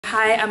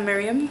Hi, I'm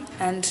Miriam,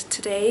 and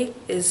today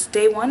is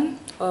day one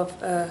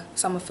of a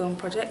summer film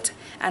project,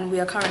 and we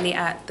are currently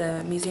at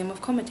the Museum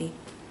of Comedy.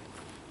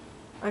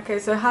 Okay,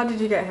 so how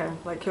did you get here?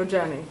 Like your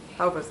journey,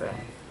 how was it?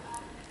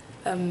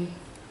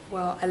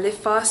 Well, I live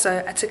far,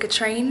 so I took a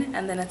train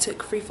and then I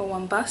took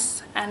 341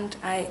 bus, and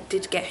I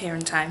did get here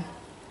in time.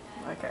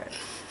 Okay.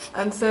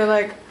 And so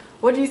like,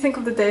 what do you think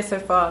of the day so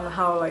far and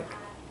how like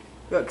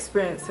your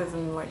experiences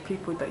and like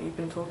people that you've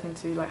been talking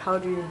to, like how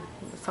do you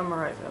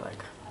summarize it?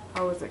 Like,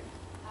 how was it?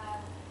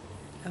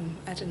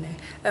 I don't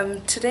know.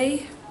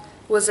 Today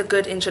was a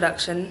good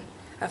introduction.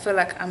 I feel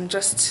like I'm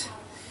just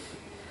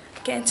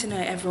getting to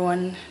know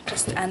everyone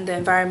and the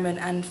environment,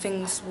 and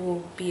things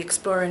we'll be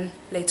exploring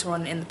later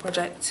on in the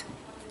project.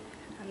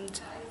 And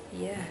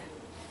yeah.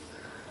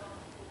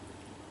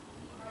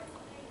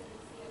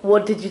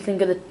 What did you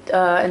think of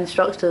the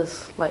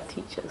instructors, like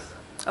teachers?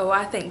 Oh,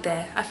 I think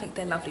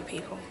they're lovely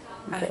people.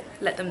 Okay.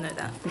 I let them know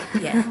that.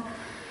 Yeah.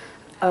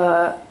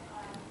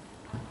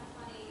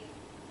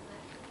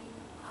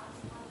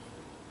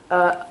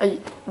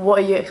 What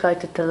are you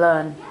excited to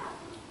learn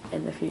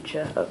in the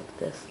future of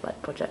this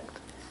project?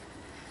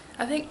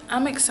 I think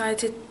I'm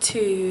excited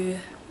to.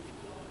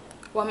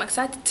 Well, I'm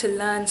excited to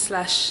learn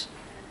slash.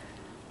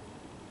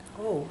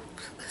 Oh,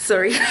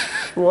 sorry.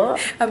 What?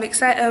 I'm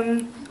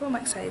excited. What am I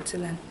excited to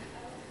learn?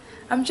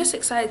 I'm just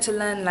excited to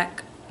learn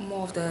like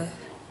more of the,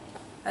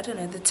 I don't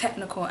know, the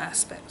technical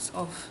aspects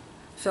of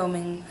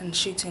filming and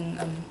shooting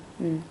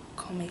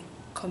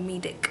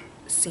comedic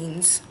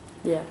scenes.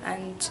 Yeah.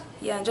 And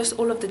yeah, just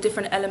all of the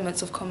different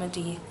elements of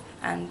comedy,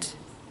 and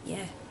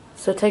yeah.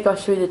 So take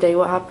us through the day.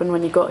 What happened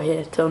when you got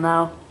here till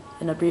now,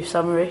 in a brief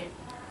summary?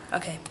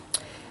 Okay.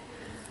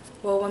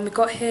 Well, when we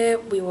got here,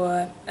 we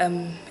were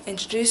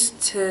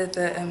introduced to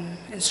the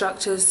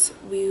instructors.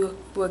 We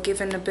were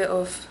given a bit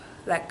of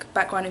like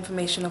background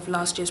information of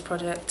last year's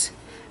project,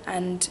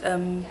 and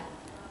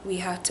we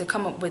had to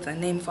come up with a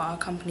name for our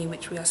company,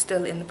 which we are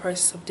still in the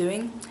process of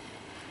doing.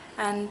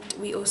 And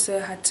we also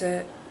had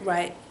to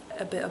write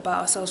a bit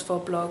about ourselves for a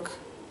blog,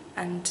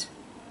 and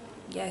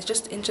yeah, it's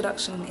just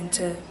introduction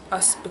into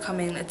us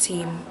becoming a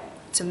team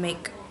to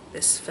make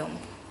this film.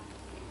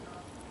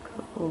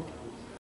 Cool.